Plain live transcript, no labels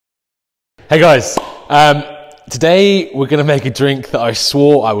Hey guys, today we're going to make a drink that I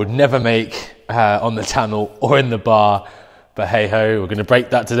swore I would never make on the channel or in the bar, but hey ho, we're going to break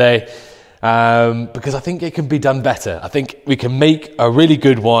that today because I think it can be done better. I think we can make a really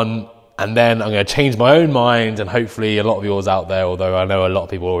good one and then I'm going to change my own mind and hopefully a lot of yours out there, although I know a lot of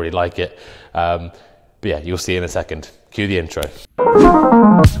people already like it. But yeah, you'll see in a second. Cue the intro.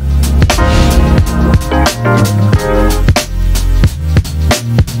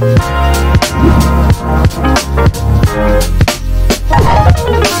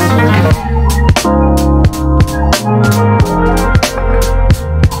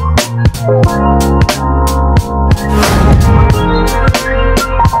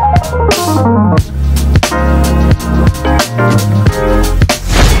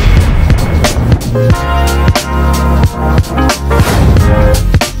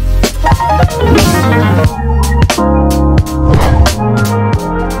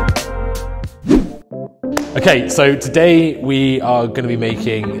 Okay, so today we are going to be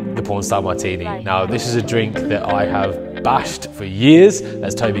making the Pornstar Martini. Now, this is a drink that I have bashed for years,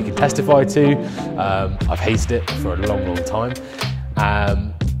 as Toby can testify to. I've hated it for a long, long time.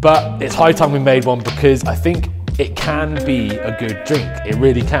 But it's high time we made one because I think it can be a good drink. It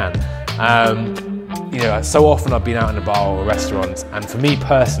really can. You know, so often I've been out in a bar or a restaurant, and for me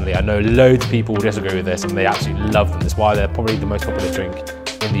personally, I know loads of people will disagree with this and they absolutely love them. That's why they're probably the most popular drink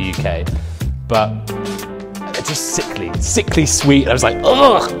in the UK. But it's just sickly sweet. And I was like,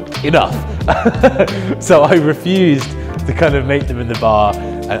 ugh, enough. So I refused to kind of make them in the bar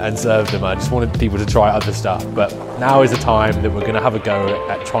and serve them. I just wanted people to try other stuff. But now is the time that we're going to have a go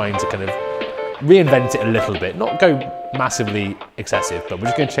at trying to kind of reinvent it a little bit. Not go massively excessive, but we're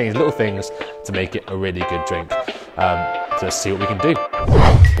just going to change little things to make it a really good drink. So let's see what we can do.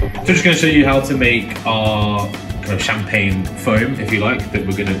 So I'm just going to show you how to make our kind of champagne foam, if you like, that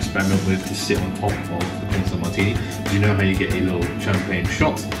we're going to experiment with to sit on top of the Pornstar Martini. You know how you get a little champagne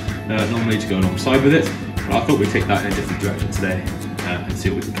shot normally to go alongside with it, but I thought we'd take that in a different direction today and see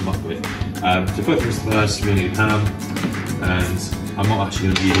what we can come up with. So first things first, we'll need a pan, and I'm not actually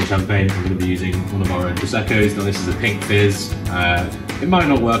going to be using champagne, I'm going to be using one of our own Proseccos. Now this is a pink fizz. It might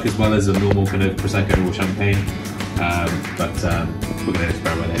not work as well as a normal kind of Prosecco or champagne, but we're going to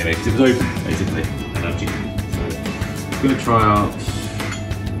experiment anyway because it was open basically and empty. I'm going to try out,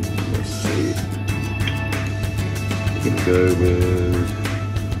 let's see, I'm going to go with,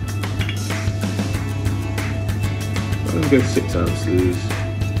 I'm going to go 6 ounces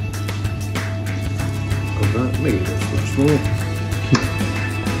of that, maybe a much more.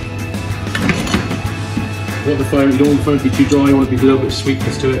 You want the foam, you don't want the foam to be too dry, you want it to be a little bit of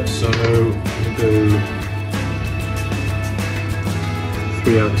sweetness to it, so I'm going to go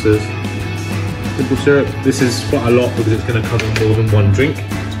 3 ounces. Simple syrup. This is quite a lot because it's going to cover more than one drink,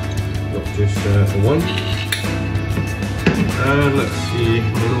 not just the one. And let's see, a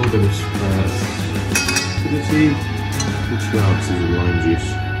little bit of acidity, 2 ounces of lime juice.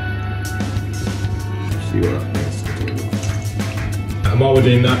 Let's see what that makes. And while we're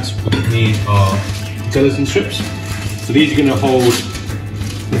doing that, we need our gelatin strips. So these are going to hold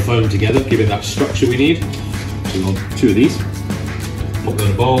the foam together, give it that structure we need. So we want 2 of these. Pop them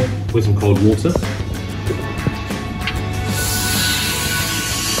in a bowl with some cold water.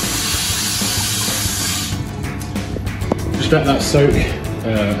 Just let that soak,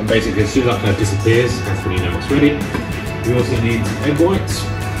 and basically as soon as that kind of disappears, that's when you know it's ready. We also need some egg whites.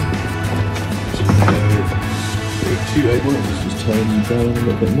 So 2 egg whites, let's just turn them down a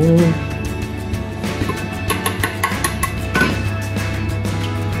little bit more.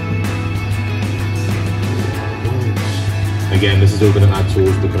 Again, this is all going to add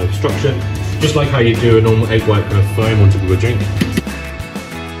towards the kind of structure, just like how you do a normal egg white kind of foam on top of a drink.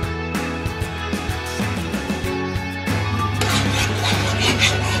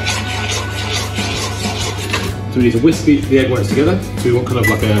 So we need to whisk the egg whites together. So we want kind of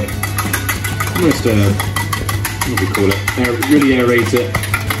like a, almost a, what do we call it, really aerate it.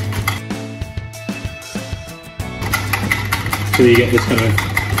 So you get this kind of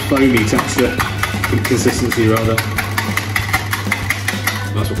foamy texture, consistency rather.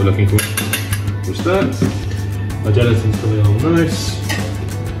 That's what we're looking for. Just that. Our gelatin's coming along nice.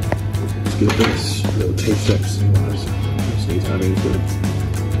 Let's give it this little taste check to see what else needs adding to it.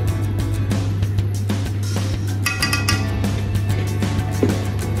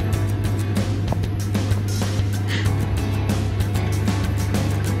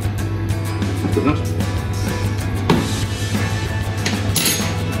 Good enough.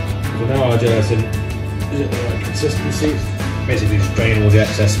 So now our gelatin is at the right consistency. Basically just drain all the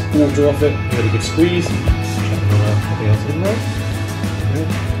excess water off it, really good squeeze. Chuck nothing else in there.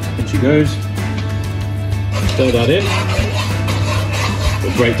 she goes. Stir that in.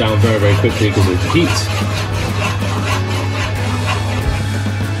 It'll break down very, very quickly because of the heat.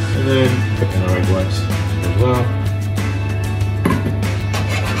 And then put in our egg whites as well.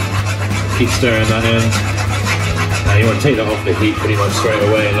 Keep stirring that in. Now you want to take that off the heat pretty much straight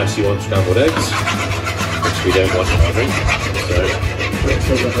away unless you want scrambled eggs, which we don't want in our drink. So let's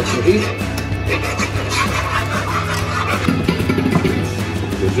take that off the heat.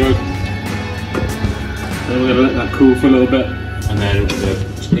 Good job. Then we're going to let that cool for a little bit, and then we're going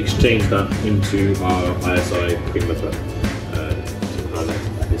to exchange that into our ISI Cream Whipper. So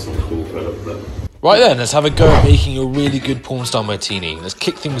let this one cool for a little bit. Right then, let's have a go at making a really good Pornstar Martini. Let's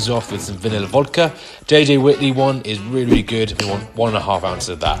kick things off with some Vanilla Vodka. JJ Whitley one is really, really good. We want 1.5 ounces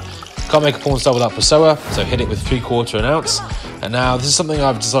of that. Can't make a Pornstar without Passoa, so hit it with 3/4 ounce. And now this is something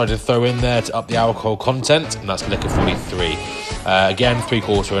I've decided to throw in there to up the alcohol content, and that's Licor 43. Again,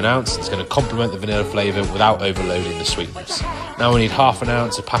 3/4 ounce. It's going to complement the vanilla flavour without overloading the sweetness. Now we need 1/2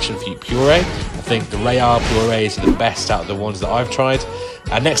 ounce of Passionfruit puree. I think the Rayar purees are the best out of the ones that I've tried.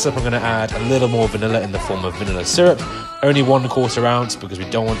 Next up, I'm going to add a little more vanilla in the form of vanilla syrup. Only 1/4 ounce because we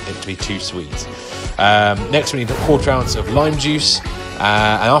don't want it to be too sweet. Next, we need 1/4 ounce of lime juice.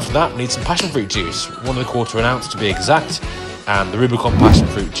 And after that, we need some passion fruit juice, 1/4 ounce to be exact. And the Rubicon passion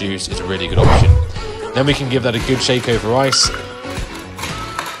fruit juice is a really good option. Then we can give that a good shake over ice.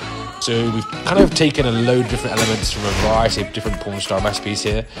 So we've kind of taken a load of different elements from a variety of different Pornstar recipes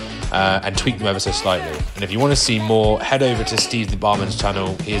here and tweaked them ever so slightly. And if you want to see more, head over to Steve the Barman's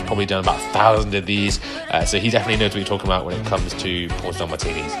channel. He's probably done about 1,000 of these, so he definitely knows what you're talking about when it comes to Pornstar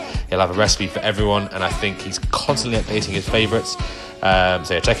Martinis. He'll have a recipe for everyone, and I think he's constantly updating his favourites.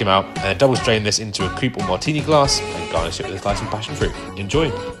 So yeah, check him out. And double strain this into a coupe or martini glass and garnish it with a slice of passion fruit.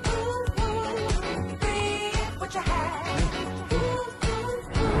 Enjoy.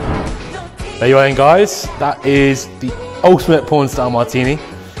 There you are, guys. That is the ultimate Pornstar Martini.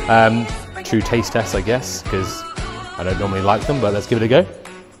 True taste test, I guess, because I don't normally like them, but let's give it a go.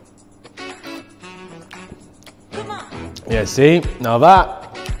 Yeah, see? Now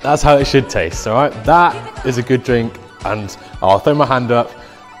that's how it should taste, all right? That is a good drink, and I'll throw my hand up.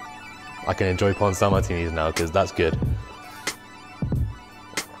 I can enjoy Pornstar Martinis now, because that's good.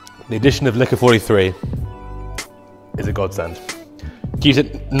 The addition of Licor 43 is a godsend. Keeps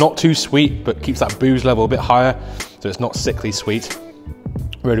it not too sweet, but keeps that booze level a bit higher, so it's not sickly sweet.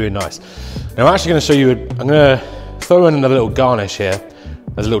 Really, really nice. Now I'm actually going to show you, I'm going to throw in another little garnish here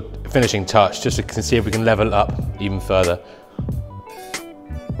as a little finishing touch, just so we can see if we can level it up even further.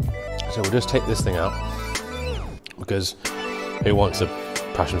 So we'll just take this thing out, because who wants a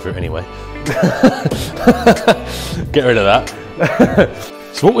passion fruit anyway? Get rid of that.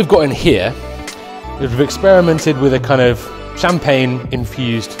 So what we've got in here is we've experimented with a kind of champagne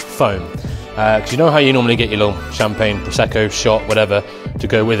infused foam, because you know how you normally get your little champagne, Prosecco, shot, whatever to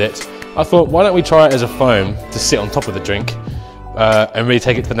go with it. I thought, why don't we try it as a foam to sit on top of the drink and really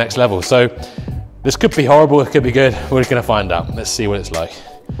take it to the next level. So this could be horrible, it could be good, we're just going to find out. Let's see what it's like.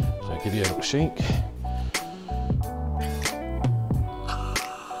 So I'll give you a little shake.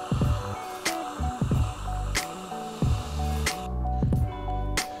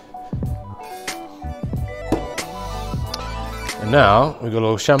 Now we've got a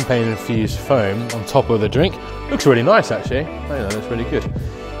little champagne infused foam on top of the drink. Looks really nice, actually. I know, that's really good.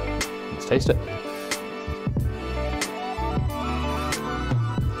 Let's taste it.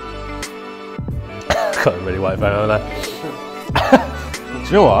 Got a really white foam over there. Do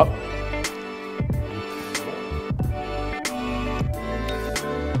you know what?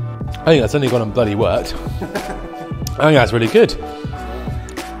 I think that's only gone and bloody worked. I think that's really good.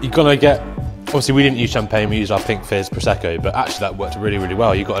 You're gonna get. Obviously, we didn't use champagne, we used our pink fizz Prosecco, but actually that worked really, really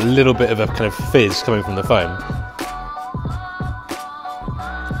well. You got a little bit of a kind of fizz coming from the foam.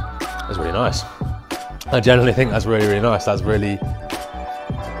 That's really nice. I generally think that's really, really nice. That's really...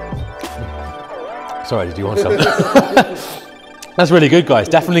 Sorry, did you want something? That's really good, guys.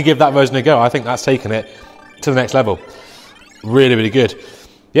 Definitely give that version a go. I think that's taken it to the next level. Really, really good.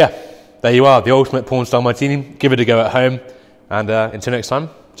 Yeah, there you are, the ultimate Pornstar Martini. Give it a go at home, and until next time,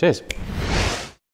 cheers.